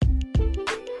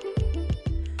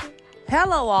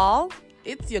Hello, all.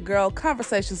 It's your girl,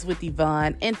 Conversations with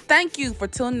Yvonne, and thank you for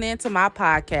tuning in to my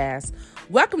podcast.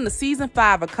 Welcome to Season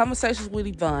 5 of Conversations with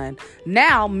Yvonne.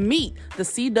 Now meet the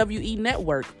CWE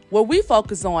Network, where we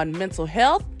focus on mental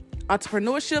health,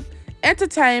 entrepreneurship,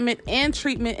 entertainment, and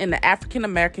treatment in the African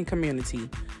American community.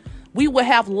 We will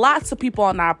have lots of people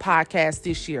on our podcast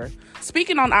this year,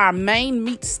 speaking on our main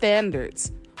meet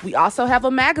standards. We also have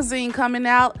a magazine coming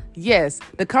out. Yes,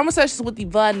 the Conversations with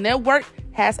Yvonne Network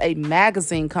has a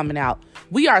magazine coming out.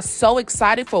 We are so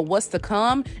excited for what's to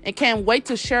come and can't wait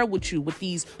to share with you with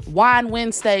these Wine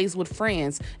Wednesdays with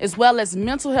friends, as well as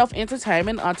mental health,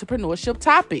 entertainment, entrepreneurship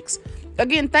topics.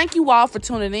 Again, thank you all for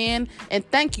tuning in, and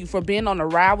thank you for being on the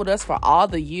ride with us for all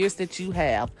the years that you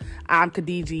have. I'm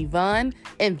Khadija Yvonne,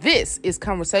 and this is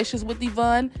Conversations with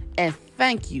Yvonne, and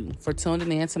thank you for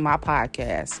tuning in to my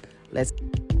podcast. Let's